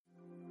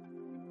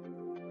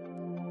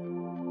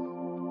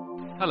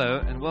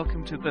Hello and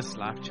welcome to this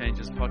Life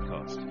Changes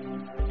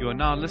podcast. You are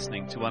now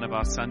listening to one of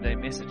our Sunday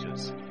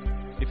messages.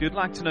 If you'd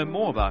like to know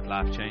more about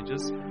Life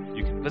Changes,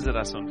 you can visit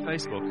us on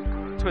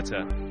Facebook,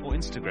 Twitter, or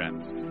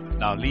Instagram.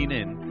 Now lean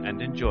in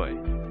and enjoy.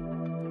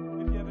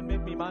 If you haven't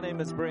met me, my name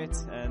is Brett,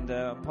 and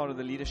I'm part of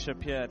the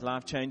leadership here at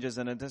Life Changes,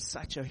 and it is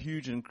such a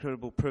huge and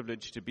incredible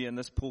privilege to be in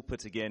this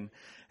pulpit again.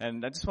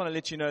 And I just want to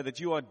let you know that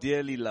you are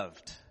dearly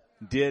loved.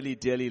 Dearly,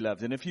 dearly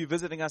loved. And if you're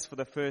visiting us for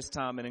the first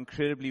time, an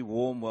incredibly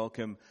warm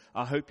welcome.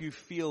 I hope you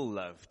feel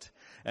loved.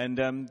 And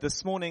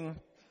this morning,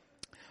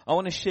 I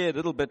want to share a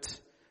little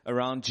bit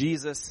around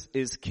Jesus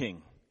is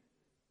King.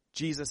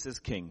 Jesus is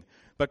King.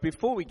 But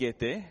before we get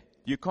there,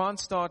 you can't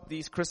start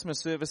these Christmas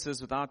services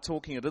without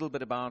talking a little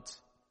bit about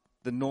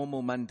the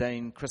normal,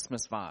 mundane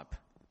Christmas vibe.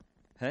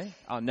 Hey?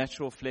 Our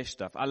natural flesh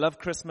stuff. I love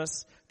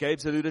Christmas.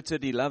 Gabe's alluded to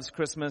it. He loves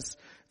Christmas.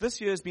 This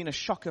year has been a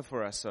shocker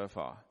for us so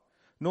far.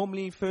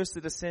 Normally, 1st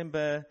of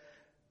December,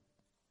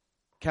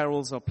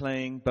 carols are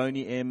playing,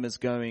 Boney M is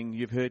going.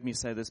 You've heard me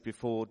say this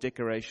before,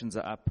 decorations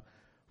are up.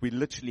 We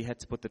literally had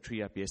to put the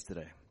tree up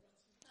yesterday.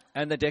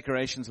 And the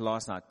decorations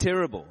last night.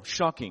 Terrible,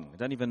 shocking. I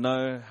don't even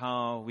know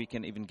how we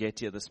can even get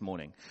here this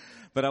morning.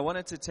 But I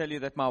wanted to tell you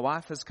that my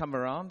wife has come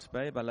around.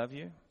 Babe, I love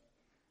you.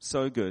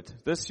 So good.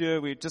 This year,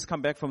 we'd just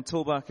come back from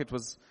Tilbach. It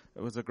was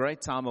a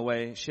great time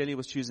away. Shelley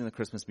was choosing the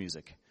Christmas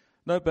music.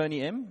 No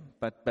Boney M,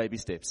 but baby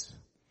steps.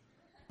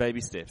 Baby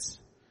steps.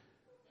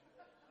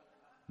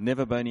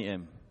 Never Boney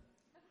M.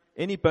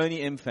 Any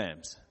Boney M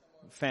fams?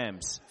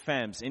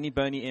 Fams. Any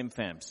Boney M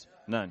fams?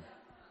 None.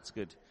 That's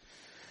good.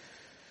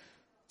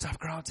 Tough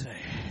crowd today.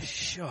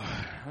 Sure.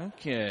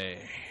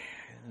 Okay.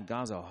 You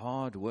guys are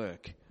hard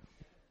work.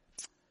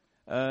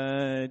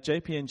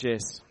 JP and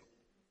Jess.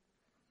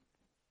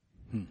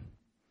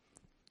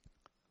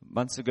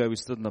 Months ago we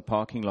stood in the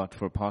parking lot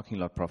for a parking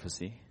lot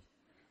prophecy.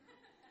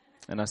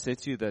 And I said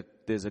to you that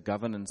there's a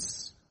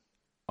governance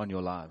on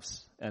your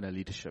lives and a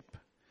leadership.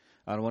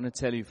 I want to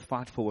tell you,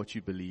 fight for what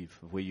you believe,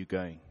 where you're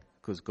going,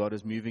 because God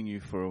is moving you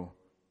for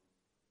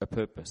a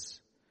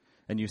purpose.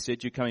 And you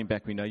said you're coming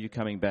back. We know you're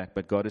coming back,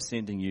 but God is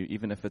sending you,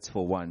 even if it's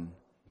for one,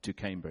 to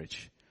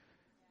Cambridge.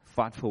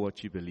 Fight for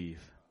what you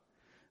believe.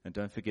 And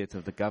don't forget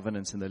of the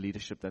governance and the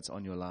leadership that's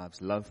on your lives.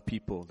 Love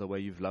people the way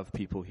you've loved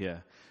people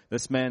here.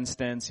 This man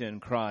stands here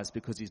and cries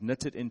because he's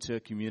knitted into a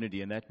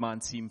community, and that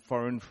might seem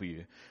foreign for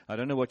you. I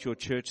don't know what your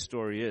church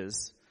story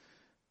is,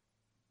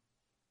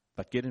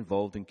 but get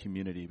involved in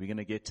community. We're going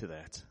to get to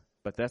that.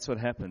 But that's what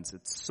happens.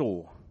 It's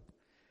sore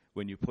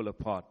when you pull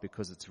apart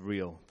because it's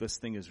real. This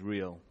thing is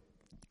real.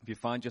 If you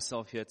find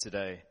yourself here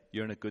today,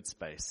 you're in a good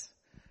space.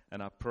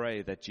 And I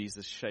pray that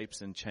Jesus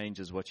shapes and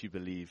changes what you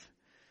believe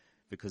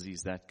because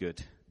he's that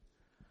good.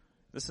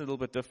 This is a little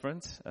bit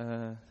different.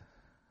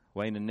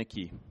 Wayne and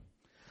Nikki.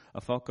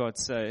 I felt God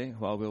say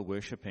while we were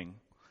worshiping,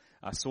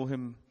 I saw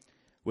him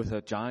with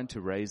a giant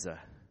eraser,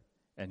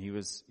 and he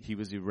was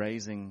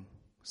erasing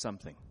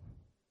something.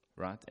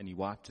 Right? And he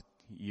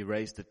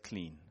erased it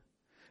clean.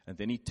 And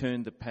then he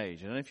turned the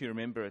page. I don't know if you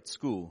remember at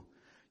school,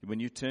 when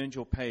you turned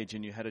your page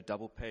and you had a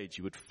double page,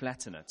 you would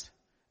flatten it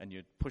and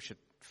you'd push it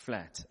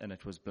flat and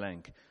it was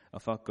blank. I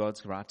felt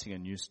God's writing a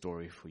new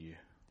story for you.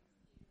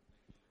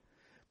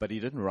 But he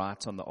didn't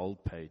write on the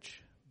old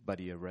page, but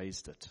he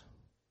erased it.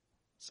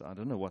 So I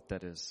don't know what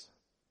that is,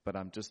 but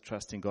I'm just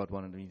trusting God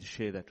wanted me to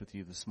share that with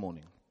you this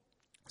morning.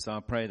 So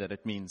I pray that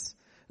it means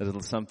a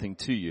little something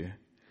to you.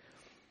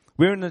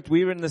 We're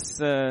in this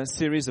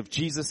series of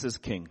Jesus is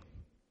King.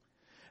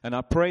 And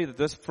I pray that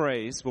this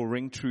phrase will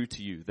ring true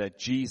to you, that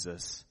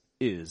Jesus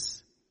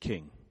is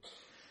King.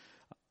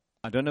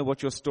 I don't know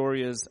what your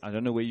story is. I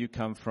don't know where you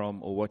come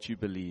from or what you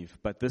believe.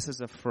 But this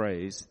is a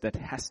phrase that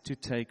has to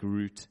take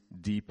root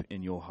deep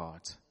in your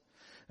heart.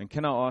 And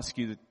can I ask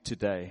you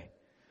today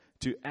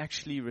to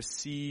actually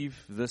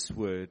receive this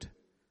word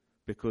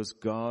because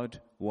God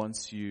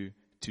wants you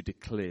to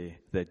declare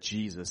that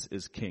Jesus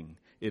is King.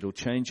 It'll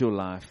change your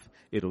life.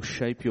 It'll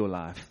shape your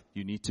life.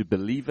 You need to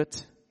believe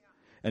it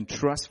and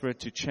trust for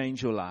it to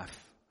change your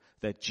life,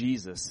 that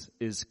Jesus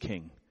is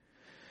King.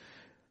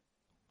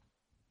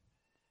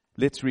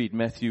 Let's read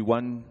Matthew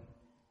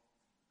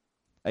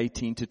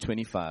 1:18 to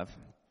 25.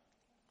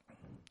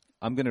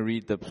 I'm going to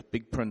read the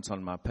big print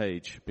on my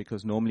page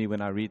because normally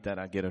when I read that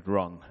I get it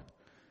wrong.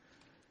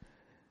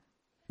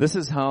 This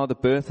is how the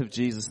birth of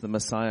Jesus the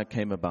Messiah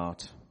came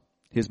about.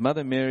 His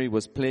mother Mary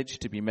was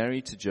pledged to be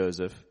married to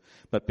Joseph,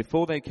 but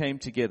before they came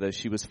together,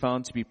 she was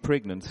found to be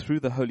pregnant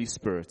through the Holy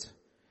Spirit.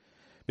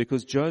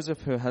 Because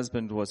Joseph, her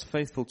husband, was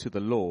faithful to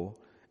the law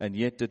and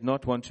yet did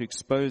not want to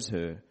expose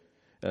her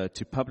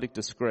to public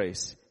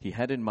disgrace, he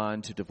had in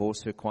mind to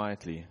divorce her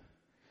quietly.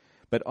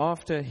 But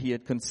after he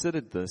had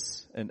considered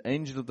this, an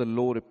angel of the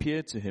Lord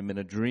appeared to him in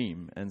a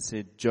dream and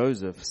said,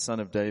 Joseph, son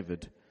of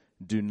David,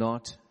 do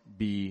not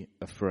be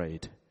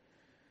afraid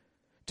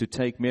to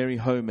take Mary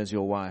home as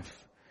your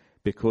wife,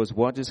 because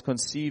what is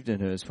conceived in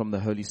her is from the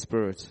Holy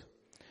Spirit.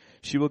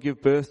 She will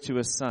give birth to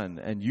a son,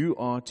 and you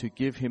are to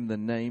give him the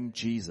name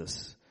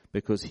Jesus,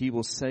 because he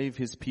will save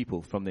his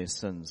people from their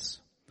sins.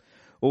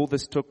 All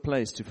this took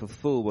place to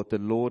fulfill what the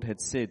Lord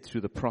had said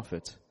through the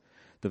prophet.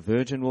 The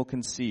virgin will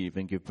conceive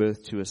and give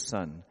birth to a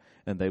son,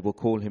 and they will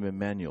call him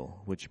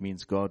Emmanuel, which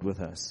means God with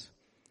us.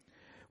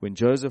 When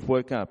Joseph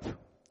woke up,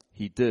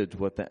 he did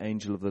what the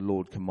angel of the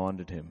Lord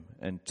commanded him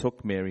and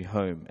took Mary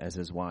home as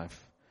his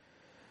wife.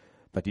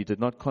 But he did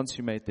not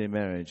consummate their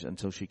marriage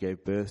until she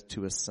gave birth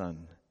to a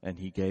son, and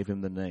he gave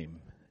him the name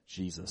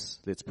Jesus.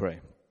 Let's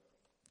pray.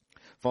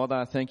 Father,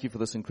 I thank you for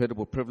this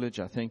incredible privilege.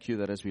 I thank you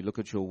that as we look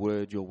at your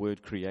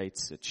word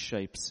creates, it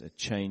shapes, it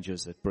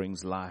changes, it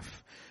brings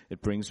life,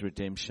 it brings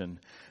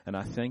redemption. And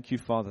I thank you,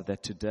 Father,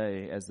 that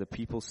today, as the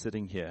people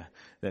sitting here,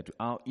 that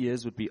our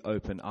ears would be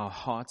open, our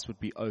hearts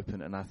would be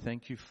open. And I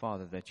thank you,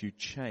 Father, that you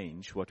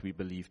change what we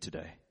believe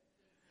today.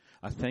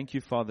 I thank you,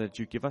 Father, that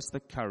you give us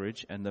the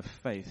courage and the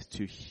faith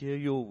to hear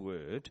your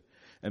word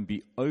and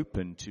be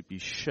open to be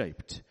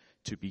shaped,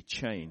 to be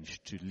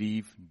changed, to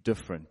leave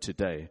different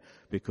today,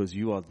 because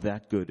you are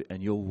that good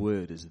and your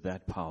word is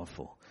that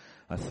powerful.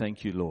 I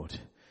thank you, Lord,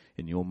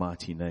 in your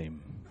mighty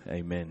name.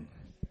 Amen.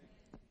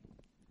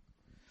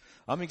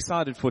 I'm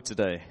excited for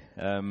today.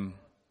 I'm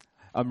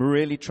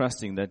really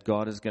trusting that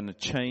God is going to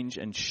change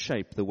and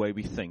shape the way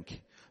we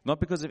think. Not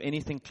because of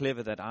anything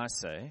clever that I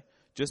say,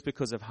 just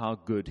because of how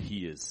good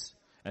he is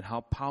and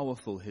how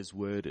powerful his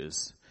word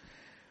is.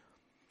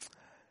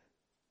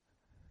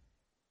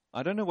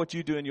 I don't know what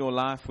you do in your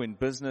life when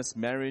business,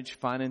 marriage,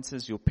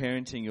 finances, your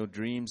parenting, your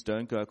dreams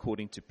don't go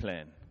according to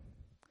plan.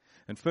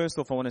 And first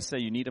off, I want to say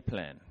you need a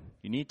plan.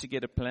 You need to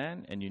get a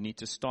plan and you need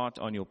to start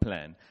on your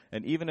plan.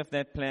 And even if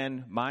that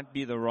plan might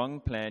be the wrong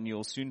plan,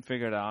 you'll soon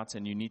figure it out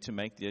and you need to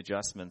make the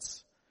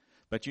adjustments.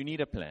 But you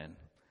need a plan.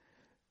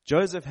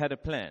 Joseph had a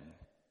plan.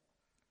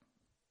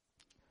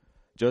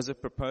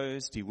 Joseph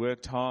proposed, he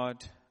worked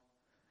hard,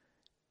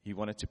 he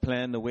wanted to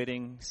plan the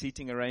wedding,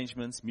 seating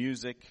arrangements,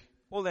 music,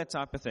 all that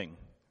type of thing.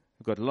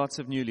 We've got lots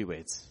of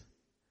newlyweds.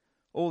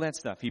 All that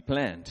stuff he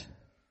planned.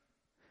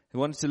 He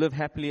wanted to live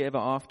happily ever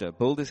after,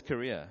 build his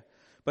career.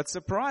 But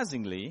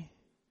surprisingly,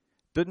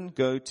 didn't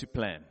go to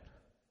plan.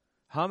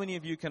 How many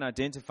of you can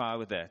identify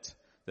with that?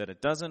 That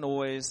it doesn't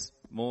always,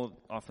 more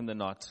often than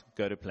not,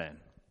 go to plan.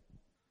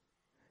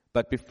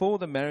 But before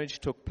the marriage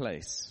took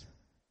place,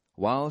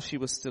 while she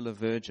was still a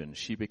virgin,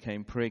 she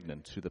became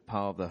pregnant through the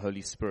power of the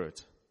Holy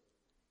Spirit.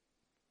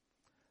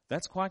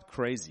 That's quite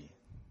crazy.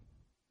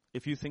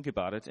 If you think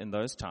about it in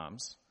those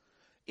times,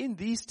 in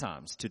these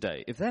times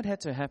today, if that had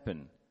to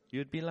happen,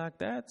 you'd be like,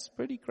 that's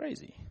pretty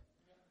crazy.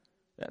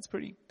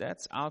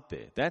 That's out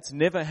there. That's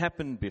never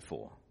happened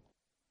before.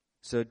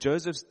 So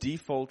Joseph's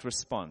default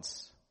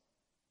response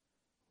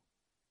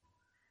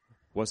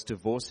was to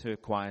divorce her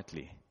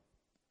quietly.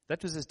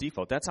 That was his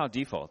default. That's our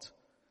default,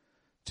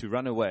 to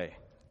run away.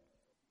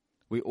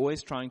 We're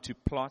always trying to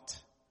plot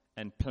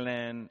and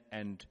plan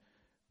and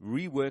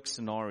rework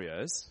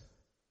scenarios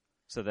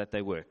so that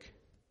they work.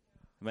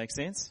 Make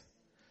sense?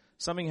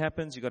 Something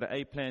happens, you've got an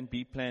A plan,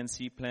 B plan,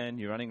 C plan,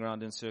 you're running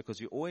around in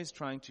circles. You're always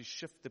trying to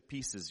shift the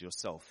pieces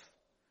yourself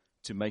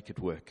to make it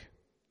work.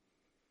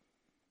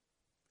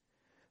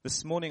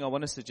 This morning I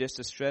want to suggest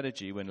a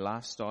strategy when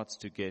life starts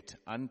to get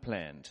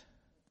unplanned.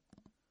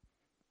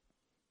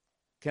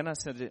 Can I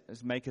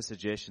make a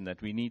suggestion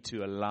that we need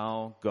to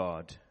allow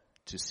God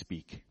to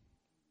speak?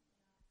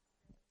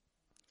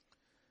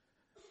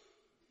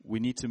 We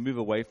need to move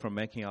away from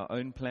making our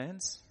own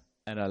plans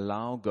and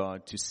allow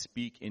God to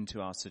speak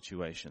into our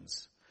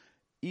situations,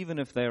 even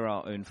if they're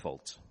our own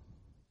fault.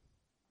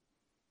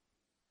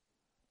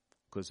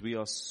 Because we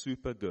are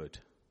super good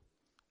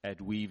at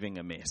weaving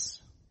a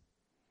mess.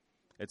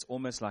 It's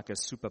almost like a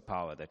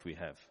superpower that we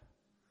have.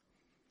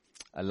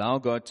 Allow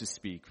God to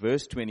speak.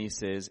 Verse 20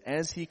 says,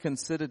 as he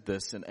considered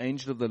this, an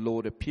angel of the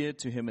Lord appeared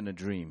to him in a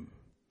dream.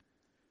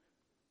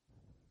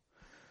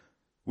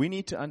 We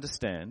need to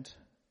understand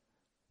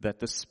that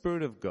the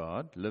Spirit of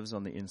God lives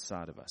on the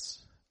inside of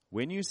us.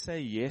 When you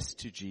say yes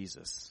to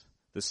Jesus,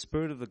 the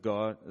Spirit of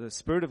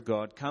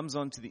God comes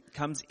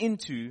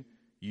into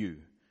you.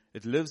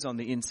 It lives on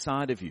the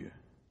inside of you.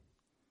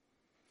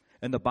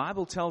 And the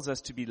Bible tells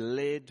us to be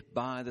led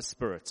by the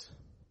Spirit.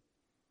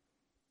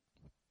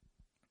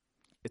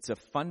 It's a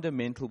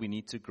fundamental we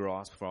need to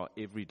grasp for our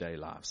everyday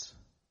lives.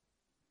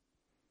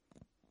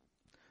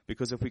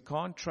 Because if we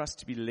can't trust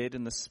to be led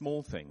in the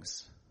small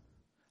things,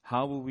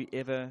 how will we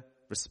ever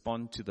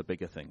respond to the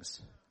bigger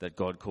things that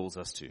God calls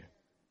us to?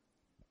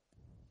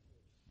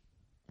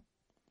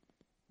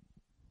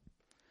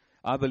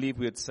 I believe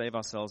we would save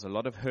ourselves a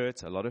lot of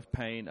hurt, a lot of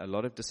pain, a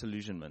lot of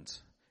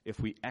disillusionment if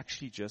we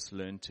actually just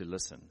learned to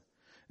listen.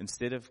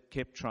 Instead of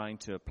kept trying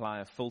to apply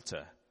a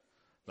filter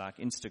like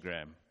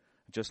Instagram,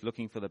 just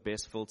looking for the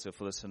best filter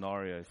for the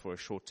scenario for a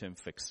short-term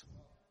fix.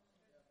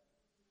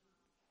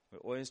 We're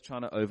always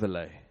trying to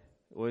overlay,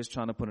 always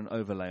trying to put an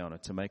overlay on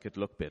it to make it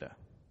look better.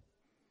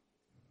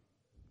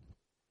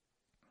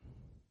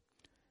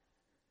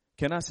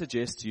 Can I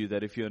suggest to you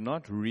that if you're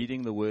not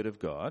reading the Word of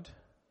God,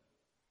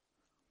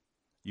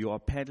 you are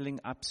paddling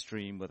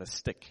upstream with a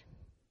stick?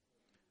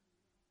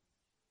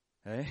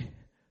 Hey,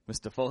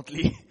 Mr.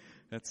 Faultley,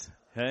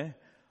 hey,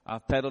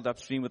 I've paddled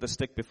upstream with a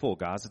stick before,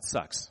 guys. It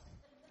sucks.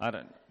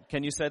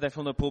 Can you say that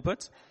from the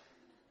pulpit?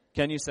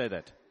 Can you say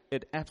that?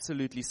 It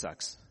absolutely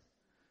sucks.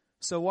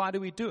 So why do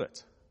we do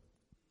it?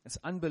 It's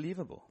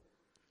unbelievable.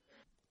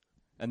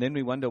 And then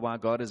we wonder why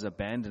God is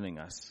abandoning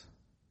us.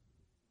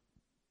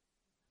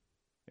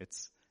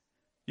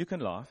 You can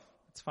laugh.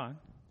 It's fine.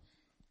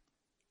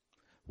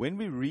 When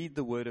we read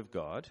the Word of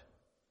God,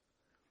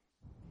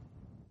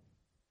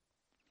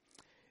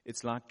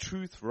 it's like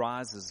truth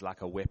rises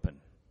like a weapon.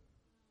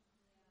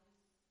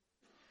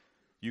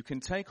 You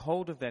can take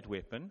hold of that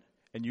weapon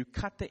and you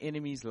cut the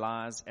enemy's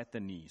lies at the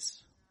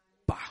knees.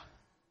 Bah!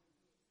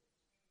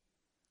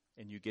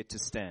 And you get to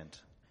stand.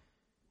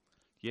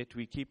 Yet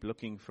we keep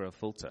looking for a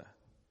filter.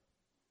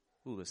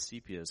 Ooh, the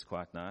sepia is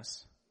quite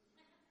nice.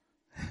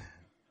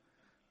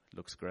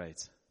 Looks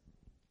great.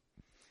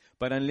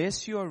 But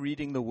unless you are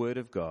reading the Word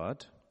of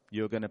God,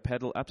 you're going to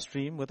paddle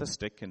upstream with a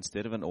stick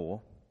instead of an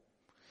oar.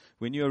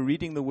 When you are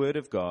reading the Word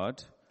of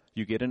God,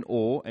 you get an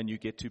oar and you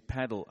get to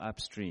paddle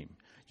upstream.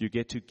 You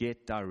get to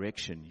get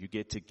direction. You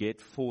get to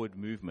get forward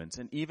movement.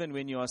 And even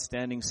when you are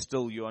standing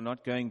still, you are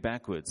not going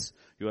backwards.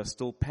 You are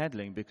still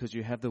paddling because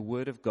you have the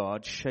Word of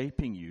God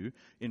shaping you,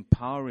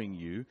 empowering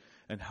you,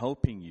 and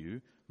helping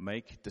you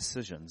make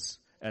decisions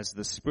as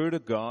the Spirit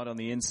of God on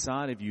the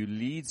inside of you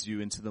leads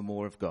you into the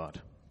more of God.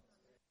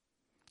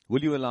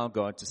 Will you allow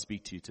God to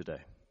speak to you today?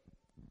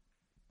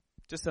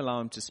 Just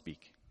allow Him to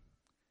speak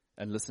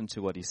and listen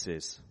to what He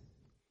says.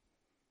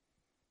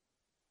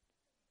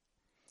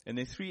 And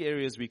there are 3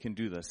 areas we can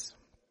do this.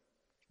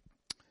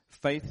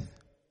 Faith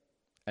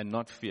and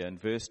not fear. In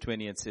verse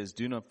 20 it says,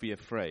 do not be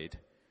afraid.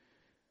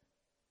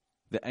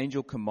 The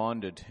angel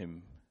commanded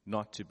him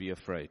not to be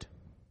afraid.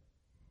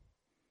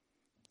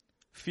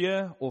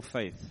 Fear or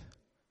faith?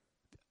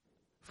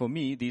 For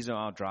me, these are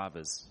our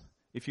drivers.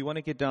 If you want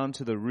to get down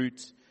to the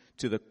root,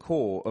 to the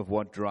core of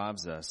what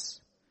drives us,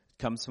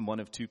 it comes from one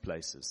of 2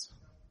 places.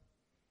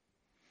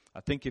 I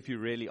think if you're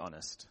really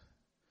honest,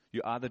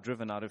 you're either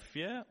driven out of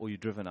fear or you're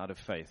driven out of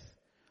faith.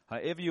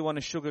 However you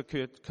want to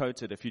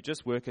sugarcoat it, if you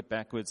just work it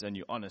backwards and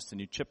you're honest and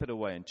you chip it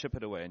away and chip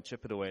it away and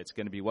chip it away, it's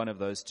going to be one of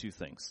those 2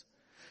 things.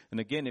 And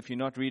again, if you're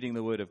not reading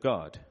the Word of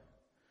God,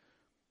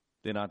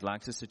 then I'd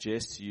like to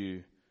suggest to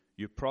you,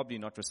 you're probably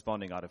not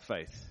responding out of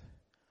faith.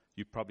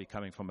 You're probably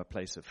coming from a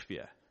place of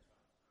fear.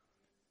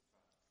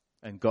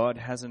 And God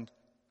hasn't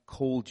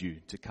called you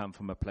to come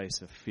from a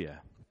place of fear.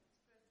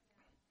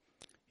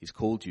 He's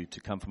called you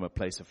to come from a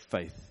place of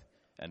faith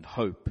and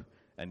hope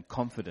and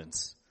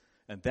confidence.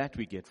 And that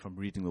we get from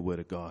reading the Word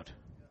of God.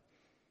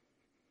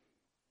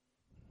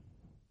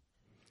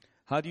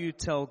 How do you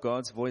tell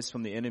God's voice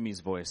from the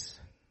enemy's voice?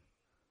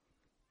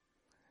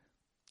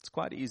 It's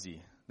quite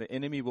easy. The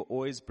enemy will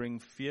always bring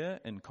fear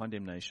and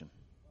condemnation.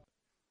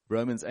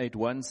 Romans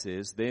 8:1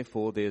 says,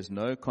 therefore there is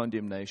no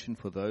condemnation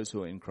for those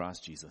who are in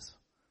Christ Jesus.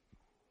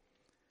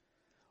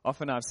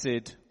 Often I've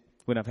said,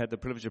 when I've had the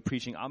privilege of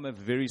preaching, I'm a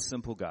very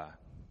simple guy.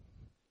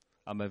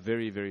 I'm a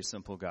very, very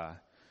simple guy.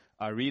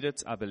 I read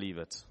it, I believe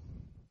it.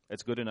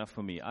 It's good enough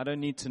for me. I don't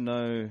need to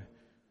know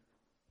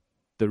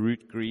the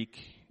root Greek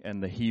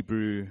and the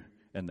Hebrew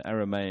and the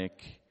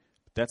Aramaic.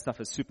 That stuff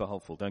is super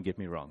helpful, don't get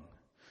me wrong.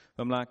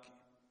 I'm like,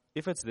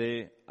 if it's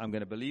there, I'm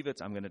going to believe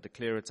it, I'm going to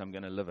declare it, I'm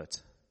going to live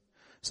it.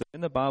 So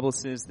when the Bible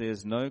says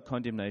there's no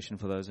condemnation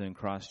for those who are in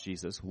Christ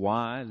Jesus,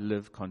 why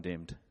live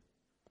condemned?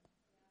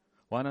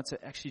 Why not say,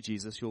 actually,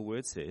 Jesus, your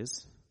word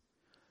says,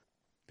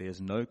 there's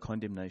no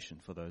condemnation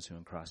for those who are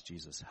in Christ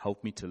Jesus.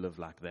 Help me to live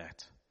like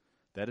that.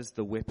 That is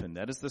the weapon.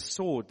 That is the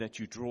sword that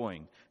you're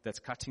drawing that's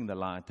cutting the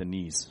lie at the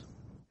knees.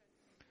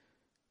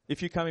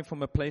 If you're coming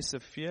from a place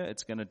of fear,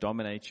 it's going to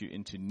dominate you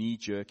into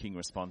knee-jerking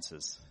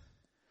responses.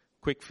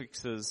 Quick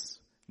fixes,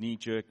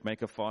 knee-jerk,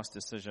 make a fast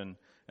decision,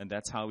 and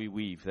that's how we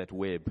weave that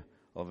web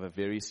of a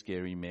very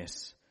scary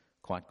mess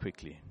quite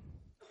quickly.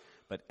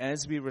 But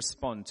as we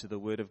respond to the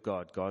Word of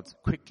God, God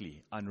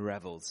quickly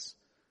unravels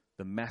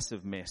the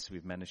massive mess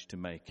we've managed to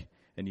make,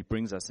 and He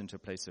brings us into a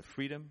place of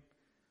freedom,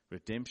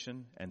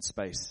 redemption, and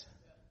space.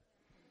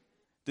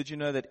 Did you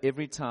know that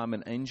every time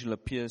an angel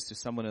appears to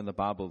someone in the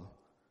Bible,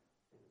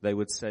 they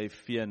would say,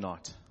 fear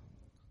not?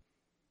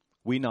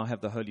 We now have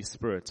the Holy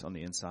Spirit on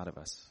the inside of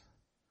us.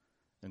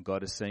 And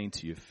God is saying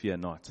to you, fear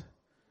not.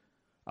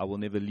 I will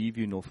never leave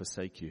you nor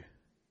forsake you.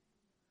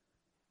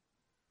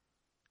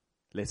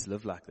 Let's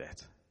live like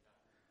that.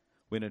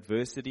 When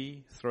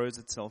adversity throws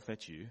itself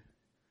at you,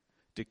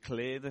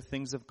 declare the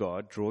things of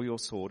God, draw your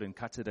sword and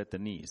cut it at the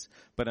knees.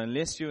 But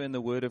unless you're in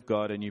the Word of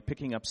God and you're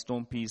picking up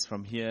stormpies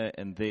from here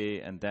and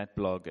there and that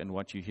blog and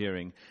what you're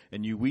hearing,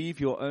 and you weave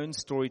your own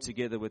story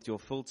together with your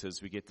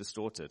filters, we get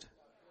distorted.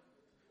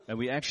 And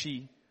we're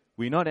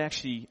not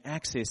actually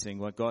accessing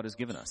what God has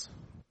given us.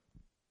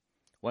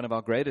 One of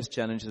our greatest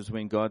challenges is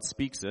when God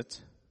speaks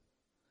it,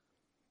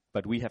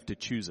 but we have to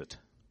choose it.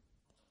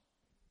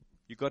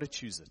 You've got to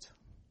choose it.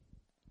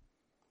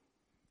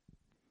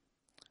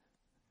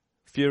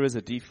 Fear is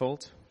a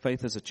default,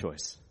 faith is a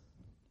choice.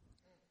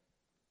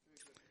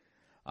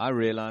 I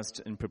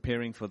realized in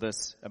preparing for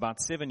this, about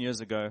 7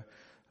 years ago,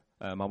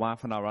 my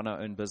wife and I run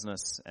our own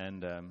business,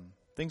 and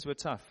things were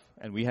tough,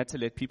 and we had to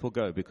let people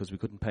go because we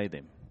couldn't pay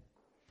them.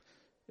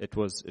 It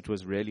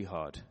was really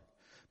hard.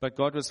 But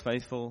God was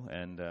faithful,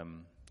 and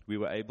we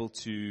were able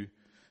to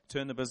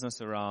turn the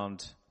business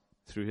around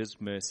through His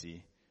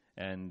mercy,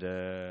 and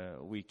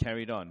we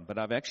carried on. But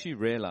I've actually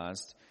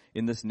realized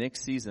in this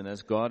next season,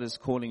 as God is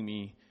calling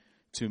me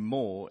to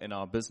more in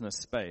our business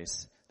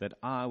space, that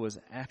I was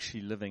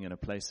actually living in a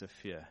place of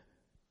fear.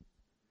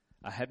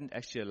 I hadn't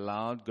actually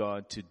allowed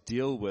God to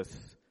deal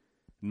with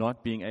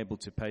not being able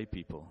to pay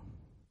people.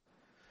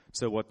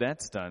 So what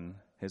that's done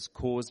has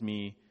caused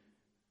me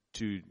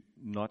to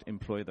not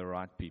employ the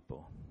right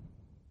people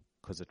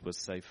because it was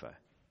safer.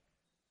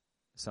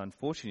 So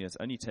unfortunately, it's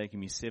only taken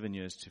me 7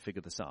 years to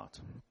figure this out.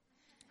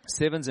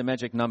 7's a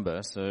magic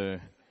number, so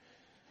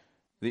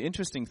the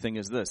interesting thing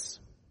is this.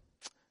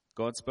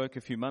 God spoke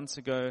a few months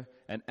ago,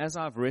 and as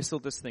I've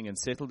wrestled this thing and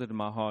settled it in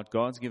my heart,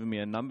 God's given me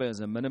a number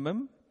as a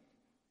minimum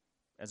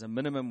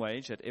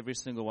wage that every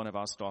single one of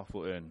our staff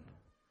will earn,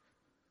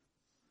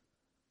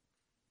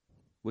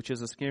 which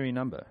is a scary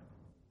number.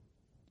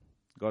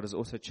 God has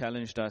also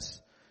challenged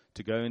us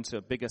to go into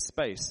a bigger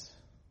space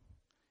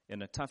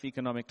in a tough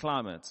economic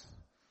climate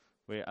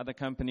where other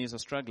companies are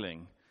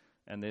struggling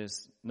and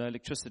there's no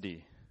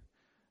electricity.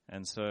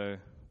 And so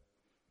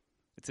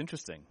it's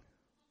interesting.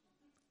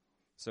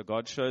 So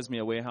God shows me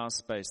a warehouse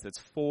space that's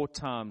 4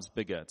 times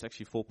bigger. It's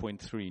actually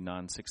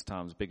 4.396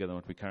 times bigger than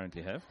what we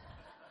currently have.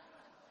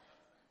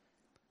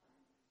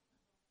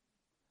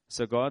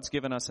 So God's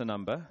given us a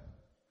number.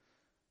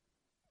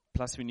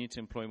 Plus we need to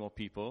employ more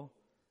people.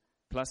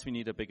 Plus we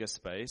need a bigger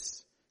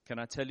space. Can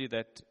I tell you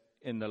that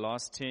in the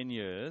last 10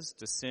 years,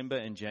 December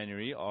and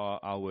January are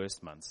our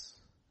worst months.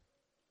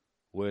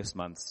 Worst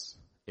months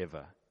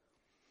ever.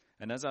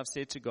 And as I've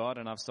said to God,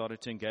 and I've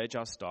started to engage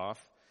our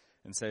staff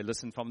and say,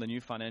 listen, from the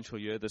new financial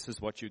year, this is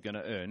what you're going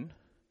to earn.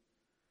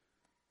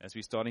 As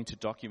we're starting to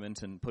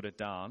document and put it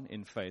down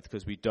in faith,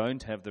 because we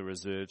don't have the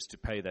reserves to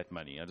pay that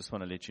money. I just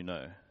want to let you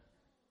know.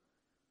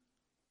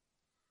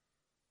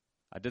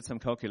 I did some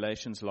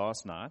calculations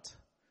last night.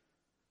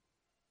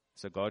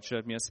 So God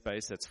showed me a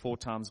space that's 4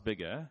 times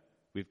bigger.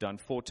 We've done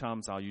 4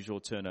 times our usual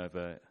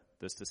turnover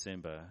this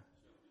December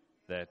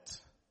than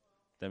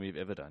we've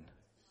ever done.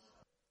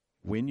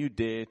 When you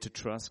dare to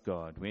trust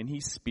God, when He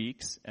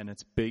speaks and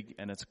it's big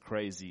and it's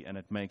crazy and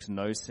it makes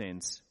no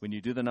sense, when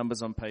you do the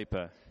numbers on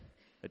paper,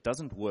 it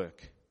doesn't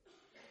work.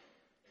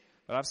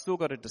 But I've still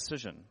got a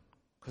decision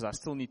because I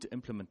still need to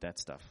implement that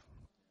stuff.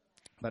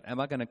 But am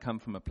I going to come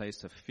from a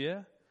place of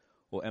fear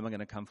or am I going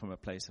to come from a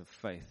place of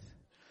faith?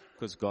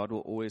 Because God will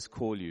always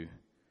call you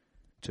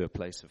to a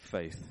place of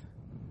faith.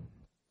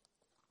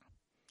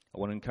 I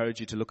want to encourage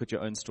you to look at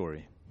your own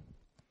story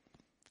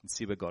and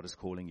see where God is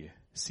calling you.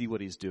 See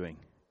what He's doing.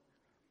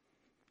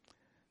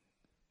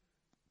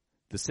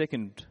 The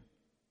second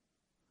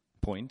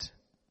point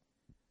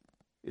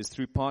is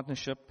through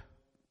partnership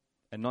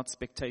and not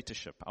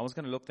spectatorship. I was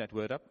going to look that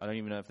word up. I don't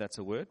even know if that's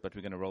a word, but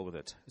we're going to roll with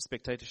it.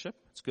 Spectatorship?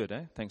 It's good,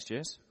 eh? Thanks,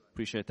 Jess.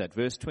 Appreciate that.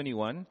 Verse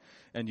 21,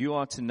 and you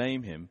are to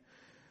name him.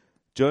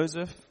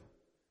 Joseph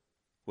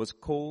was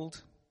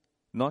called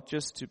not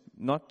just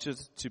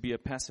to be a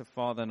passive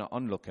father and an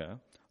onlooker.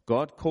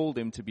 God called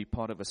him to be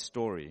part of a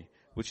story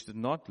which did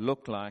not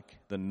look like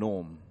the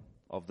norm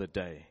of the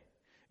day.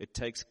 It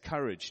takes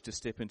courage to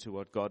step into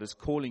what God is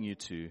calling you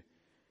to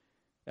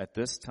at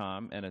this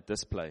time and at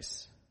this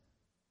place.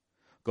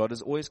 God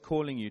is always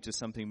calling you to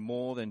something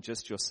more than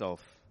just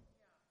yourself.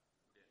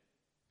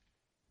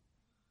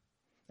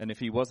 And if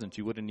He wasn't,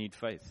 you wouldn't need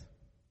faith.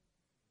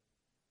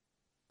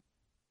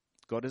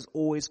 God is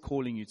always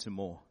calling you to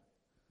more.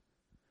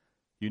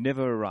 You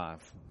never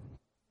arrive.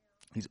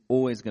 He's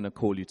always going to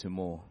call you to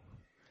more.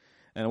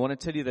 And I want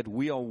to tell you that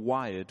we are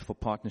wired for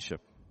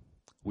partnership.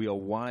 We are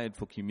wired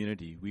for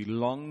community. We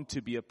long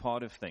to be a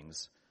part of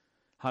things.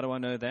 How do I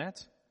know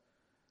that?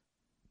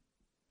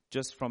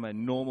 Just from a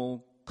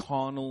normal,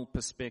 carnal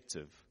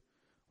perspective.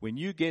 When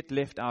you get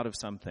left out of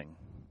something,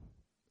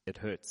 it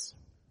hurts.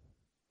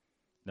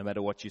 No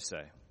matter what you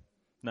say.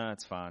 No,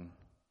 it's fine.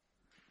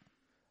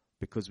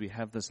 Because we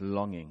have this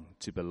longing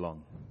to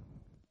belong.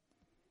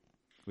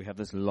 We have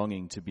this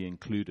longing to be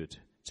included,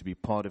 to be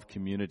part of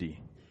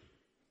community.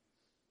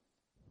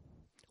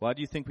 Why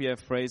do you think we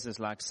have phrases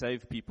like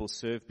save people,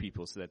 serve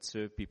people, so that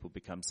serve people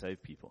become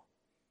save people?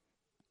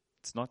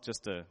 It's not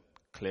just a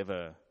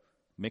clever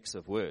mix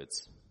of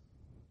words.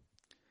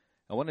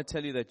 I want to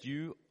tell you that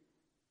you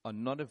are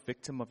not a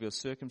victim of your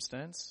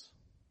circumstance,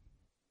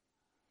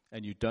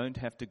 and you don't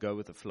have to go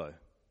with the flow.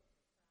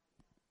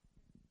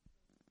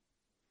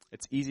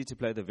 It's easy to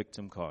play the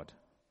victim card.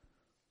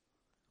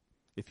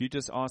 If you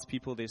just ask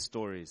people their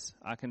stories,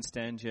 I can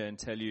stand here and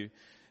tell you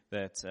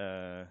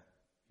that,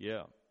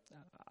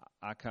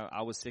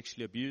 I was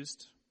sexually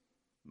abused.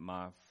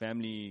 My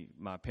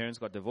parents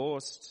got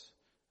divorced.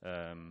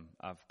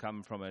 I've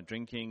come from a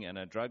drinking and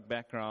a drug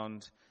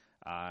background.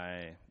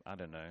 I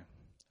don't know.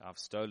 I've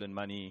stolen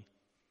money.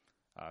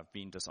 I've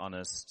been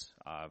dishonest.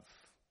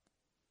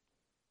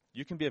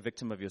 You can be a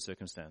victim of your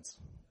circumstance.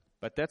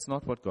 But that's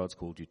not what God's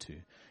called you to.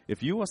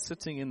 If you are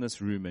sitting in this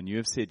room and you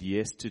have said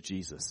yes to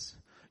Jesus,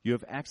 you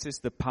have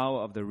accessed the power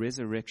of the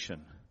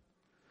resurrection.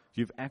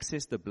 You've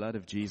accessed the blood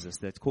of Jesus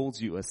that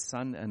calls you a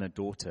son and a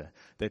daughter,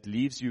 that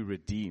leaves you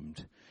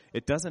redeemed.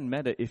 It doesn't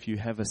matter if you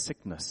have a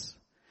sickness.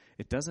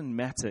 It doesn't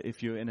matter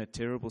if you're in a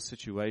terrible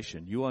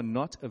situation. You are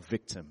not a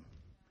victim.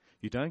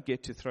 You don't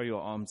get to throw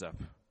your arms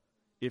up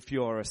if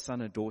you are a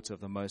son or daughter of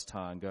the Most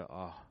High and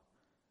go,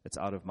 it's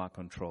out of my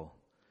control.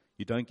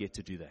 You don't get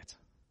to do that.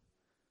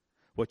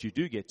 What you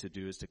do get to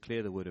do is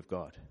declare the word of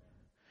God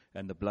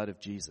and the blood of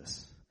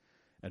Jesus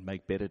and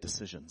make better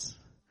decisions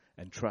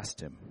and trust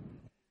Him.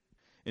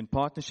 In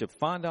partnership,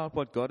 find out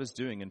what God is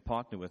doing and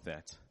partner with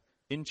that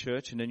in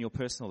church and in your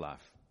personal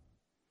life.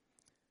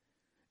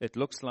 It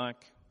looks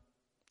like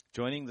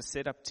joining the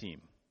setup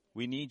team.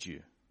 We need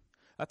you.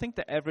 I think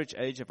the average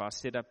age of our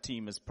setup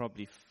team is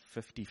probably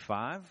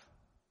 55.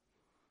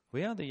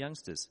 Where are the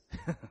youngsters?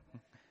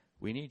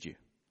 We need you.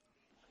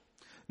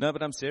 No,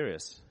 but I'm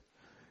serious.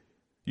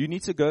 You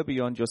need to go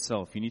beyond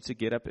yourself. You need to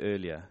get up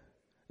earlier.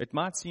 It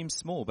might seem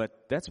small, but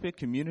that's where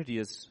community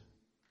is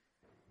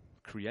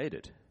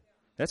created.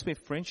 That's where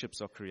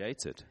friendships are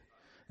created.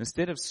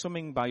 Instead of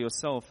swimming by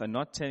yourself and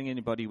not telling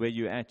anybody where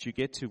you're at, you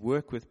get to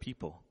work with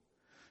people.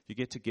 You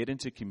get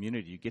into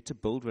community. You get to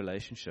build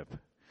relationship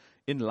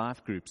in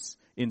life groups,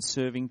 in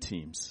serving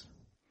teams,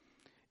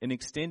 in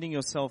extending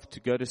yourself to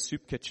go to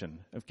soup kitchen,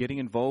 of getting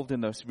involved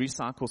in the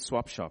recycle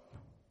swap shop,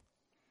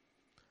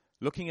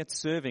 looking at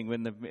serving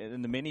in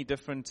the many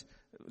different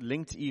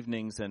linked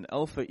evenings and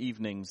alpha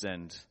evenings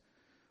and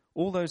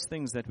all those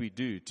things that we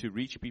do to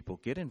reach people.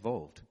 Get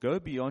involved. Go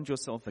beyond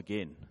yourself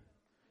again.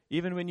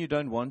 Even when you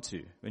don't want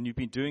to, when you've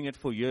been doing it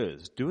for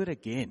years, do it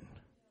again.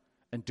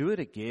 And do it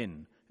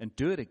again. And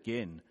do it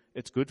again.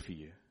 It's good for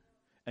you.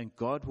 And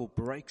God will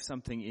break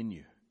something in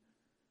you.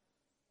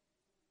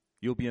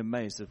 You'll be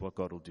amazed at what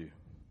God will do.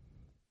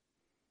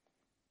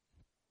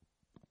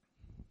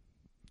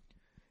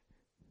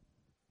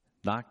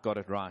 Nike got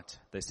it right.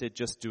 They said,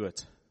 just do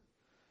it.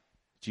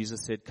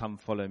 Jesus said, come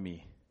follow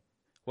me.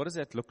 What does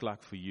that look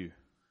like for you?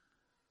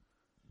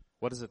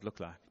 What does it look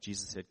like?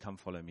 Jesus said, come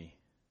follow me.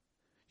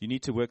 You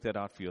need to work that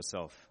out for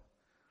yourself.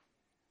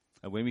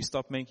 And when we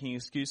stop making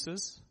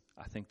excuses,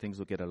 I think things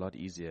will get a lot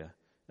easier.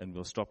 And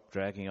we'll stop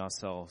dragging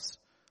ourselves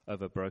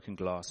over broken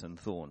glass and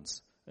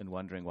thorns and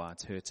wondering why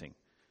it's hurting.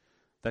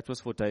 That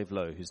was for Dave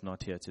Lowe, who's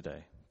not here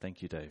today.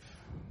 Thank you, Dave.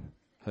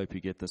 Hope you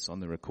get this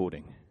on the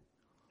recording.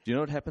 Do you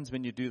know what happens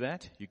when you do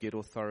that? You get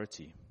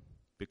authority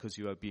because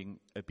you are being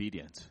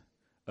obedient.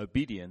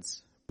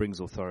 Obedience brings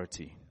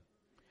authority.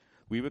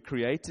 We were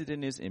created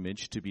in His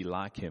image to be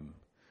like Him.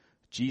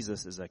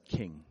 Jesus is a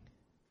king.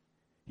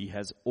 He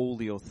has all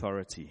the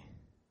authority.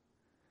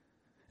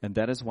 And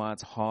that is why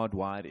it's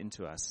hardwired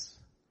into us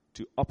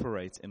to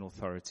operate in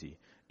authority.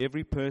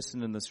 Every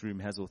person in this room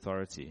has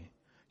authority.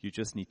 You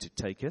just need to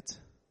take it,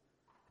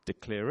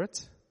 declare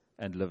it,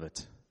 and live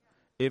it.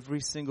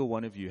 Every single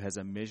one of you has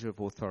a measure of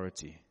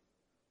authority.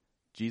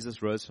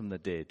 Jesus rose from the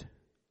dead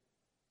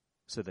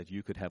so that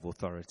you could have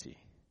authority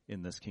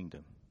in this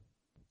kingdom.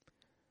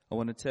 I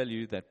want to tell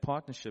you that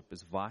partnership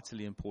is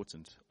vitally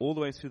important. All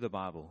the way through the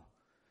Bible,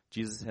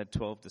 Jesus had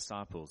 12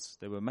 disciples.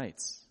 They were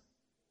mates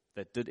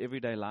that did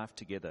everyday life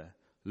together,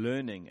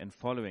 learning and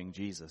following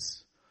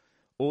Jesus.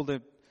 All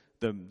the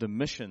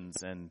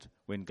missions, and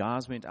when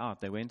guys went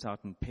out, they went out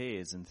in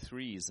pairs and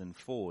threes and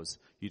fours.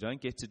 You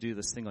don't get to do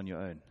this thing on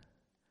your own.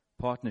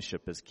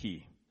 Partnership is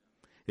key.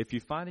 If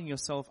you're finding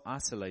yourself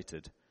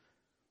isolated,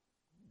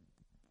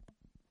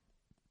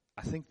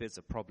 I think there's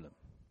a problem.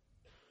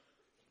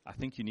 I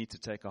think you need to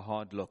take a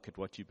hard look at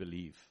what you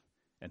believe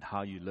and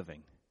how you're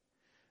living.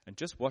 And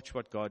just watch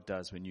what God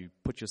does when you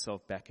put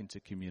yourself back into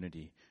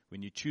community,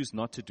 when you choose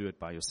not to do it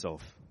by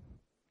yourself.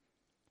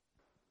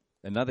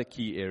 Another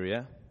key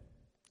area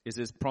is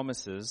His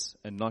promises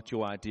and not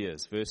your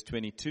ideas. Verse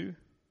 22,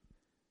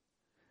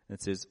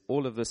 it says,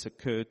 all of this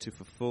occurred to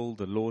fulfill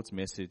the Lord's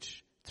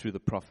message through the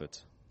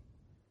prophet.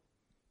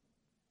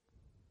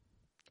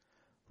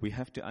 We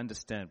have to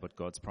understand what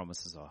God's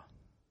promises are.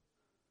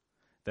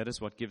 That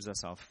is what gives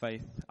us our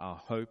faith, our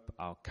hope,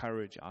 our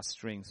courage, our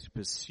strength to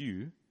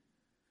pursue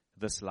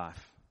this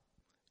life.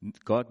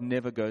 God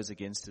never goes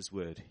against His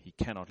word. He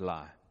cannot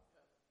lie.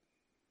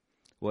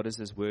 What does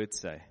His word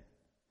say?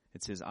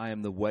 It says, I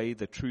am the way,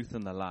 the truth,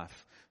 and the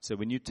life. So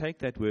when you take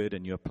that word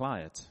and you apply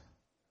it,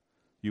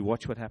 you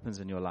watch what happens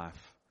in your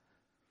life.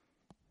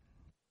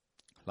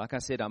 Like I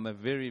said, I'm a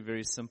very,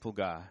 very simple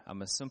guy.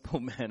 I'm a simple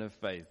man of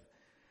faith.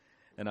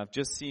 And I've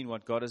just seen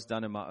what God has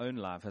done in my own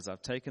life as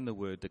I've taken the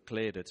word,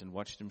 declared it, and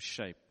watched Him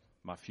shape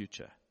my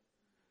future.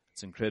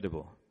 It's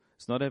incredible.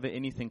 It's not over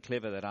anything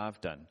clever that I've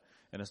done.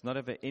 And it's not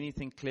over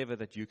anything clever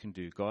that you can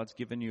do. God's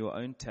given you your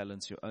own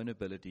talents, your own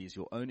abilities,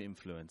 your own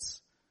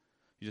influence.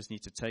 You just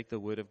need to take the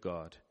word of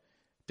God,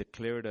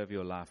 declare it over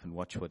your life, and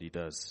watch what He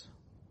does.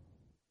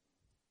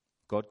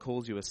 God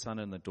calls you a son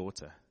and a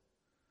daughter.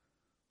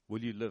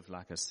 Will you live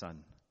like a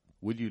son?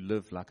 Will you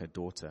live like a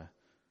daughter?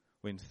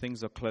 When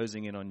things are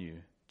closing in on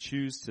you,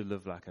 Choose to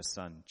live like a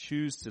son.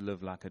 Choose to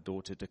live like a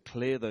daughter.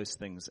 Declare those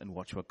things and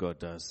watch what God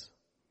does.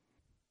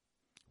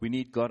 We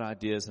need God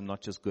ideas and not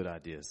just good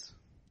ideas.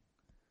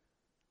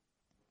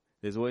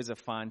 There's always a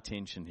fine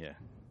tension here.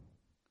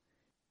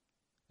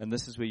 And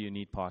this is where you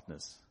need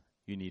partners.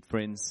 You need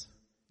friends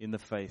in the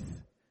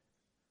faith,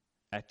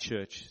 at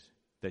church,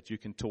 that you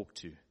can talk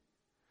to,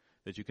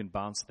 that you can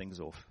bounce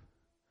things off,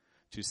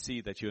 to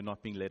see that you're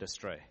not being led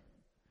astray.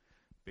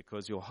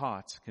 Because your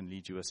heart can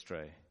lead you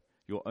astray.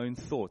 Your own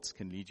thoughts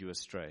can lead you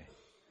astray.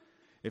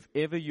 If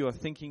ever you are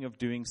thinking of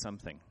doing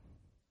something,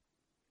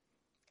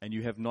 and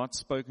you have not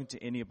spoken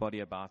to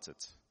anybody about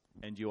it,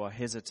 and you are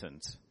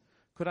hesitant,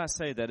 could I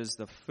say that is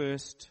the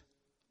first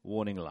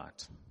warning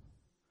light?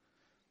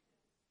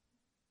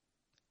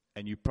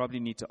 And you probably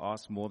need to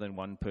ask more than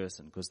one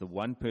person, because the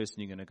one person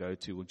you're going to go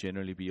to will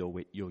generally be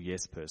your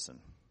yes person.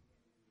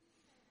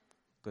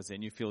 Because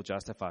then you feel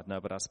justified. No,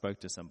 but I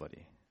spoke to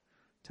somebody.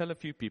 Tell a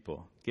few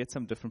people. Get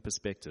some different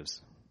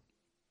perspectives.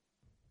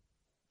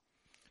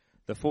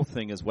 The fourth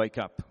thing is wake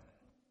up.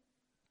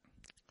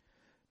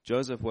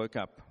 Joseph woke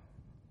up.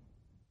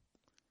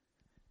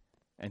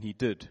 And he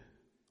did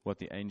what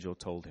the angel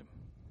told him.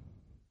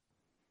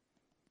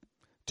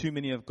 Too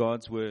many of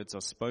God's words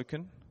are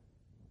spoken.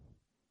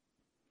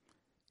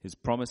 His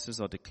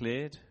promises are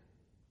declared.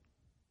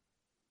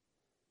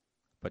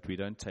 But we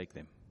don't take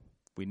them.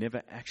 We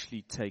never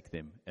actually take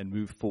them and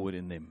move forward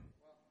in them.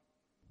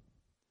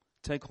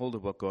 Take hold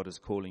of what God is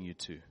calling you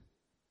to.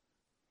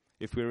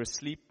 If we're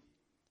asleep,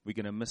 we're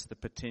going to miss the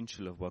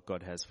potential of what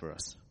God has for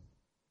us.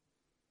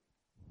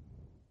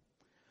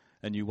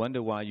 And you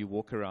wonder why you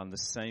walk around the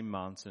same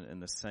mountain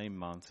and the same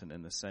mountain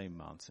and the same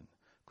mountain.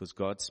 Because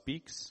God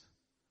speaks,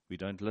 we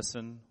don't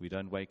listen, we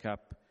don't wake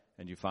up,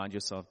 and you find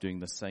yourself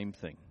doing the same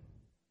thing.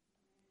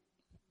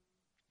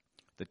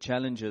 The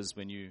challenge is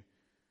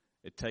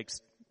it takes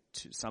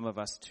some of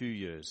us 2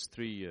 years,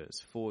 3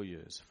 years, 4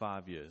 years,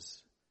 5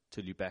 years,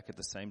 till you're back at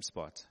the same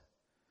spot.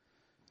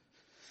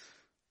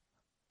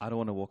 I don't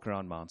want to walk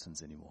around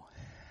mountains anymore.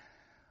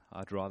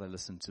 I'd rather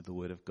listen to the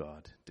word of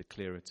God,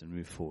 declare it, and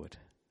move forward.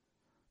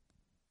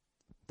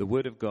 The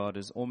word of God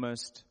is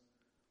almost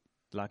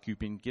like you've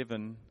been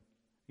given,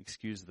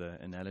 excuse the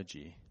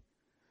analogy,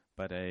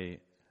 but a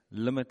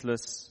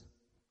limitless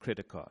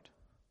credit card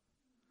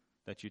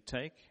that you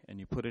take and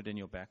you put it in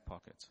your back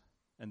pocket.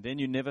 And then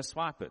you never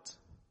swipe it.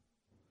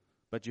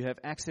 But you have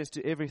access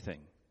to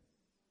everything.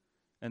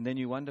 And then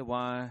you wonder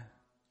why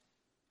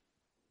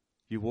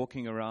you're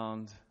walking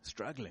around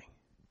struggling.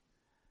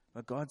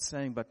 But God's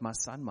saying, but my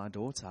son, my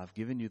daughter, I've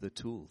given you the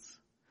tools.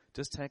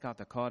 Just take out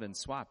the card and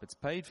swipe. It's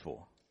paid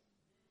for.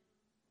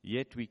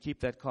 Yet we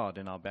keep that card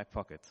in our back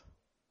pocket.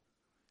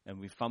 And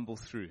we fumble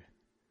through.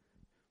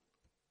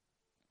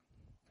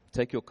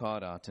 Take your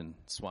card out and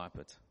swipe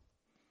it.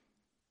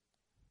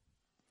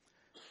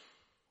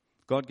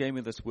 God gave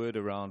me this word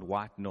around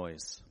white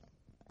noise.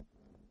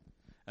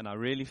 And I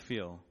really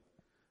feel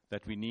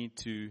that we need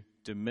to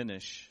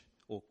diminish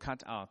or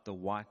cut out the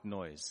white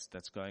noise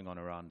that's going on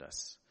around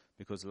us.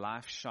 Because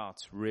life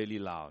shouts really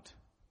loud.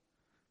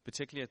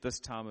 Particularly at this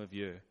time of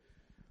year,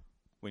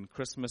 when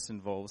Christmas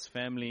involves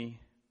family.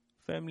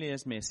 Family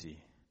is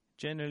messy.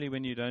 Generally,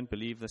 when you don't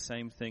believe the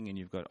same thing and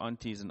you've got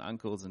aunties and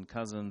uncles and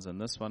cousins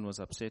and this one was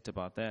upset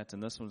about that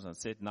and this one was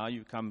upset. Now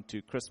you come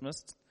to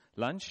Christmas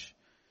lunch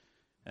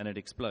and it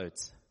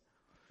explodes.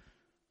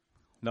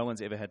 No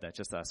one's ever had that,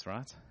 just us,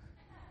 right?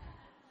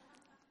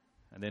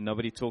 And then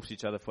nobody talks to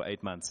each other for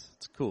 8 months.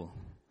 It's cool.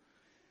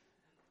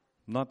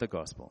 Not the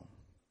gospel.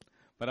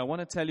 But I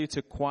want to tell you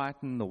to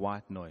quieten the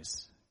white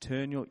noise.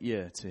 Turn your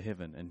ear to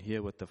heaven and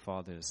hear what the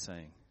Father is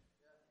saying.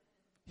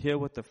 Hear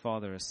what the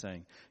Father is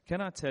saying. Can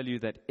I tell you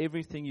that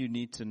everything you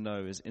need to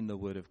know is in the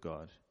Word of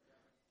God?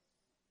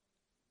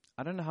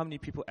 I don't know how many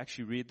people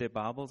actually read their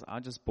Bibles. I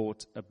just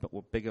bought a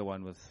bigger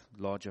one with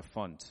larger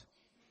font.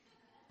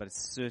 But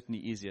it's certainly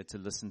easier to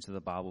listen to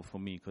the Bible for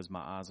me because my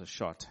eyes are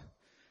shot.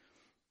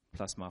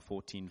 Plus my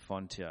 14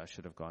 font here, I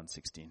should have gone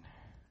 16.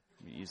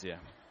 It'd be easier.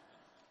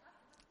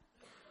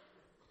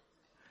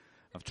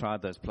 I've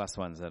tried those plus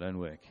ones, they don't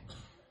work.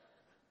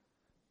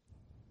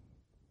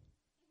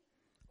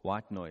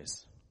 White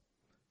noise.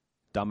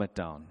 Dumb it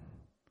down.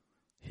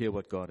 Hear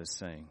what God is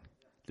saying.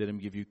 Let Him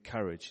give you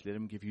courage. Let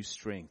Him give you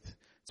strength.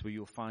 It's where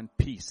you'll find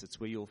peace. It's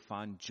where you'll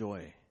find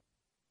joy.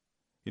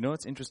 You know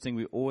what's interesting?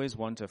 We always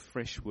want a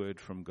fresh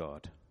word from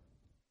God.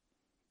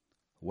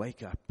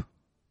 Wake up.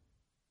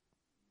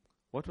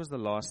 What was the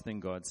last thing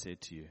God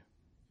said to you?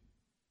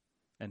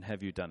 And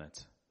have you done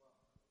it?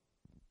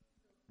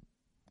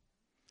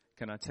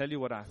 Can I tell you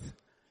what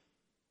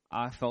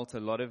I felt a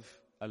lot of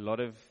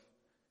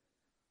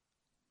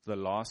the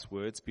last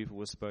words people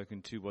were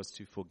spoken to was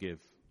to forgive.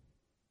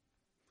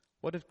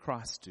 What did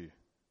Christ do?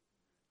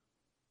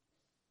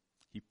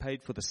 He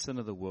paid for the sin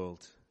of the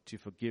world to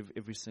forgive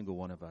every single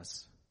one of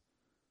us.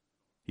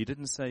 He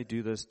didn't say,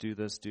 do this, do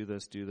this, do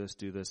this, do this,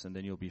 do this, and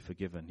then you'll be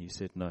forgiven. He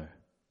said, no.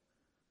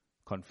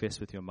 Confess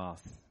with your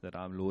mouth that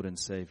I'm Lord and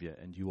Savior,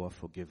 and you are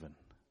forgiven.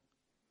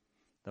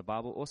 The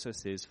Bible also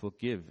says,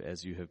 forgive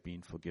as you have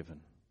been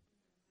forgiven.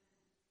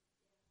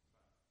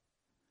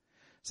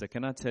 So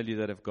can I tell you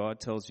that if God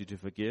tells you to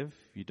forgive,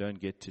 you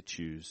don't get to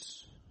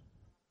choose.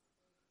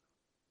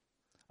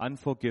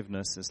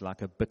 Unforgiveness is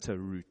like a bitter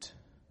root.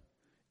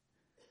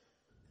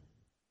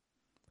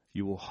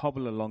 You will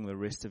hobble along the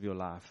rest of your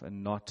life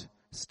and not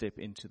step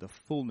into the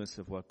fullness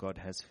of what God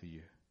has for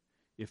you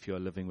if you are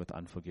living with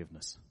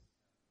unforgiveness.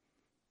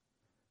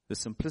 The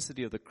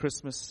simplicity of the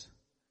Christmas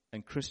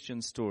and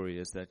Christian story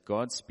is that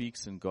God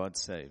speaks and God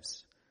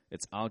saves.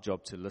 It's our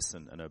job to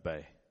listen and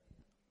obey.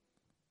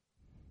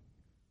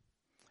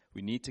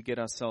 We need to get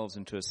ourselves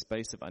into a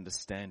space of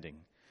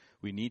understanding.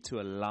 We need to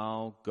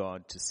allow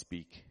God to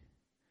speak.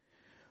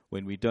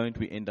 When we don't,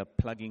 we end up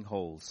plugging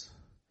holes.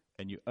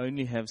 And you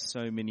only have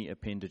so many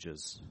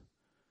appendages.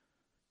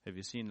 Have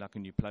you seen like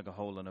when you plug a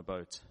hole in a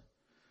boat?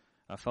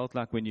 I felt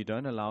like when you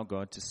don't allow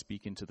God to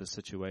speak into the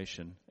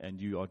situation and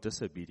you are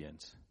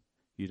disobedient,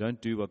 you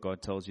don't do what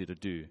God tells you to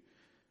do,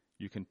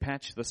 you can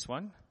patch this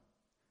one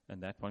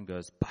and that one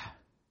goes, bah.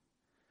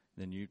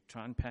 Then you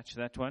try and patch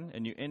that one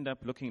and you end up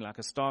looking like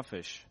a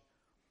starfish.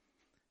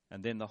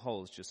 And then the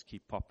holes just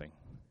keep popping.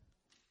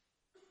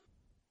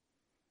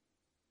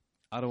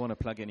 I don't want to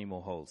plug any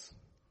more holes.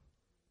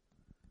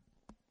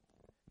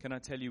 Can I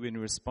tell you, when we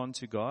respond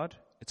to God,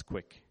 it's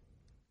quick.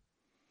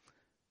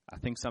 I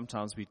think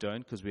sometimes we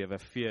don't because we have a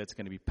fear it's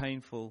going to be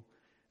painful.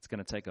 It's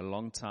going to take a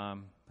long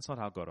time. That's not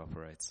how God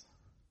operates.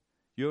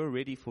 You're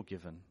already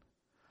forgiven.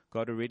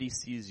 God already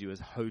sees you as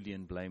holy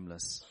and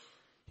blameless.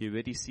 He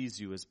already sees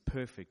you as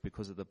perfect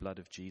because of the blood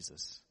of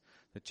Jesus.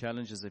 The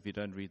challenge is if you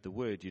don't read the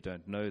word, you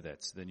don't know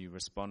that. So then you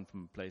respond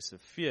from a place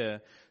of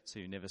fear, so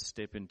you never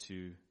step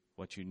into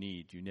what you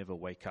need. You never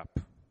wake up.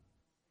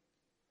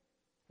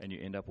 And you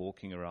end up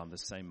walking around the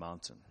same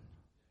mountain.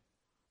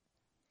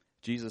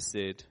 Jesus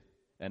said,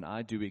 and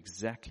I do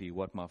exactly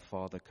what my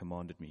Father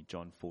commanded me,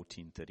 John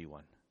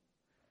 14:31.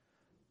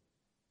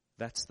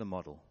 That's the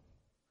model.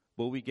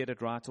 Will we get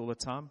it right all the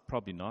time?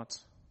 Probably not.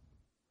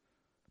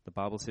 The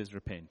Bible says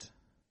repent.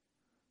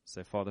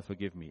 Say, Father,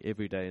 forgive me.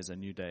 Every day is a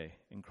new day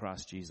in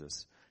Christ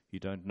Jesus. You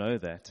don't know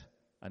that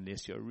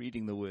unless you're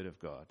reading the Word of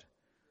God.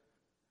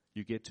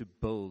 You get to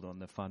build on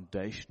the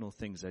foundational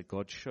things that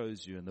God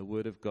shows you in the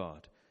Word of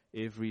God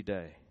every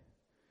day.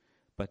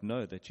 But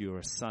know that you are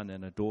a son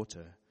and a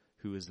daughter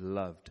who is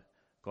loved.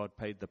 God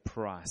paid the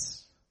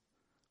price.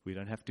 We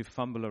don't have to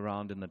fumble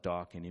around in the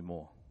dark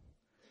anymore.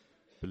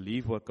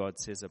 Believe what God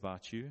says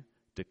about you.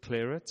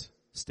 Declare it.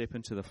 Step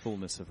into the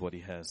fullness of what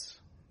He has.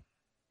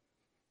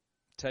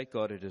 Take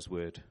God at His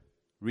word.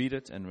 Read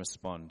it and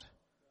respond.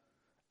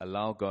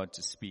 Allow God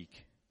to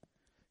speak.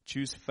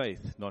 Choose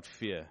faith, not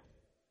fear.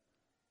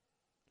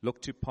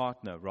 Look to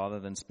partner rather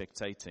than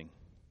spectating.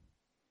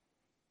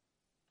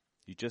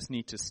 You just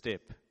need to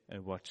step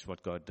and watch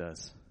what God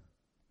does.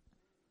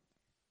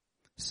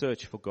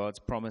 Search for God's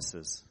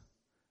promises.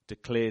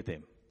 Declare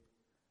them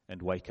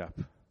and wake up.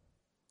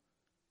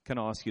 Can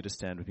I ask you to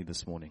stand with me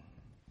this morning?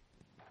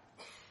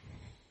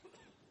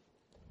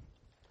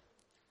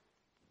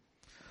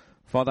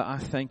 Father, I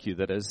thank you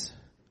that as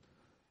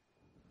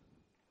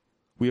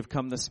we have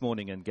come this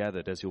morning and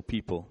gathered as your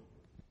people,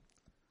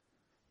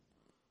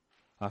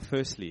 I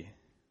firstly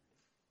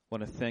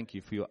want to thank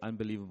you for your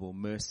unbelievable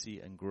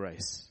mercy and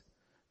grace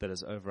that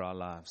is over our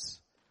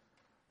lives.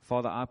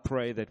 Father, I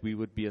pray that we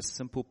would be a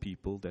simple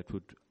people that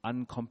would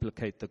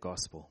uncomplicate the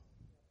gospel.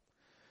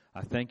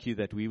 I thank you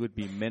that we would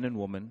be men and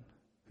women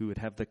who would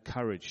have the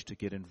courage to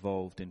get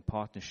involved in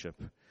partnership,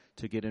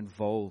 to get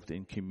involved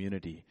in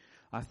community.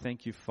 I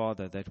thank you,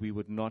 Father, that we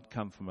would not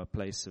come from a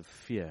place of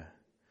fear,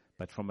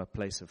 but from a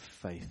place of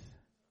faith.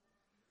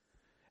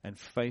 And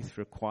faith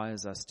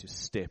requires us to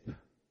step.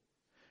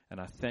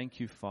 And I thank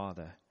you,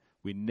 Father,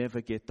 we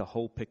never get the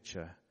whole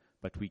picture,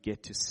 but we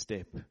get to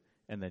step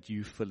and that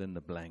you fill in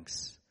the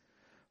blanks.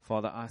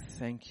 Father, I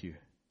thank you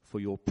for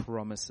your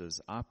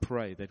promises. I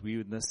pray that we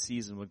in this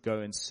season would go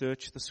and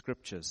search the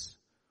scriptures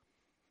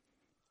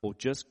or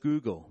just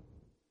Google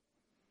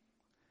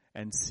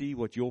and see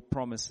what your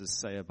promises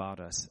say about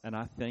us. And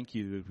I thank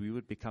you that we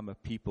would become a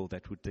people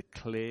that would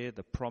declare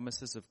the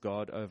promises of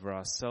God over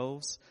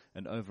ourselves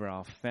and over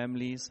our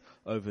families,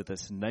 over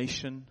this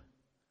nation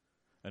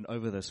and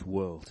over this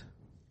world.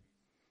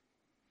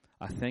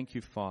 I thank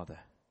you, Father,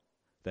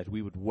 that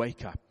we would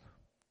wake up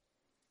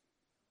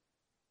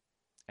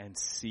and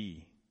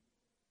see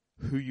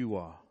who you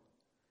are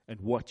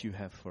and what you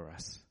have for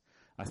us.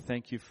 I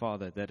thank you,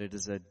 Father, that it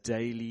is a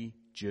daily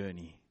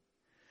journey.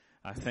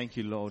 I thank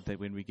you, Lord, that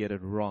when we get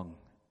it wrong,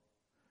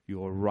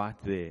 you are right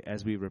there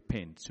as we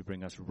repent to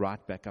bring us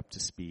right back up to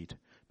speed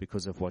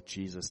because of what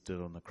Jesus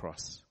did on the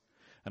cross.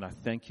 And I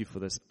thank you for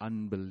this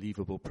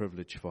unbelievable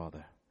privilege,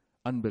 Father.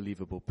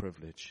 Unbelievable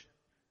privilege.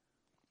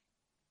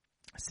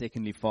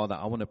 Secondly, Father,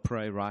 I want to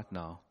pray right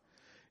now.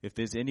 If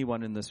there's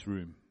anyone in this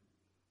room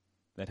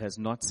that has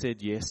not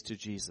said yes to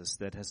Jesus,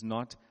 that has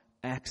not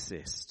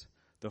accessed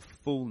the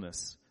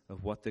fullness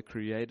of what the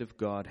creative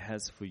God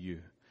has for you,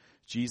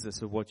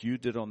 Jesus, of what you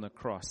did on the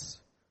cross,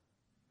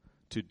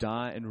 to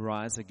die and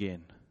rise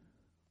again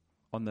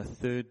on the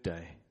third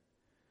day,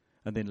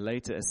 and then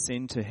later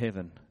ascend to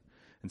heaven,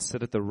 and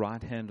sit at the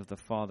right hand of the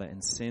Father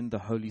and send the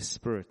Holy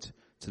Spirit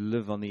to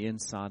live on the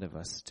inside of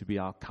us, to be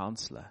our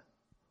counselor.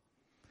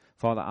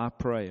 Father, I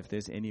pray if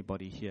there's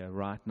anybody here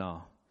right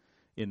now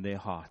in their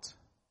heart,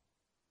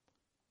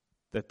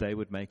 that they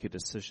would make a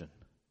decision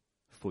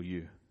for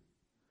you.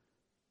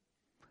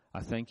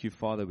 I thank you,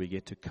 Father, we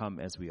get to come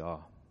as we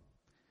are.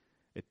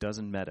 It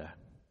doesn't matter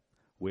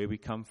where we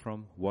come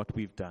from, what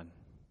we've done.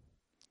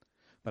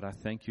 But I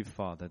thank you,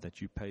 Father,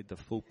 that you paid the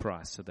full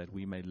price so that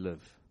we may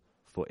live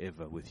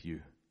forever with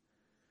you.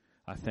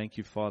 I thank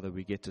you, Father,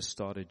 we get to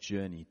start a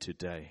journey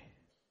today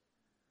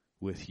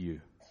with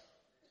you.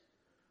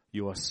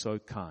 You are so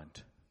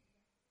kind.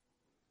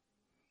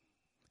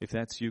 If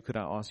that's you, could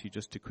I ask you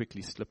just to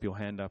quickly slip your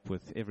hand up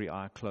with every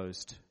eye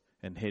closed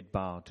and head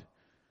bowed?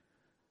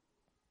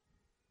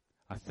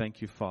 I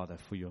thank you, Father,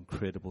 for your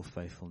incredible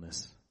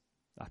faithfulness.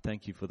 I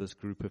thank you for this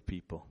group of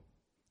people,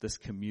 this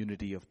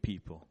community of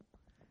people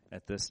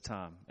at this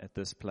time, at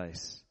this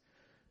place.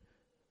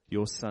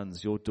 Your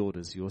sons, your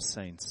daughters, your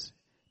saints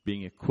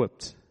being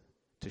equipped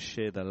to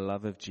share the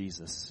love of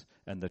Jesus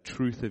and the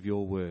truth of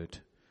your word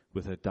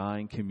with a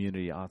dying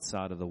community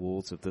outside of the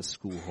walls of this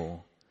school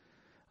hall.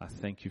 I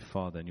thank you,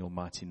 Father, in your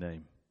mighty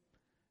name.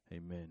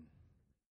 Amen.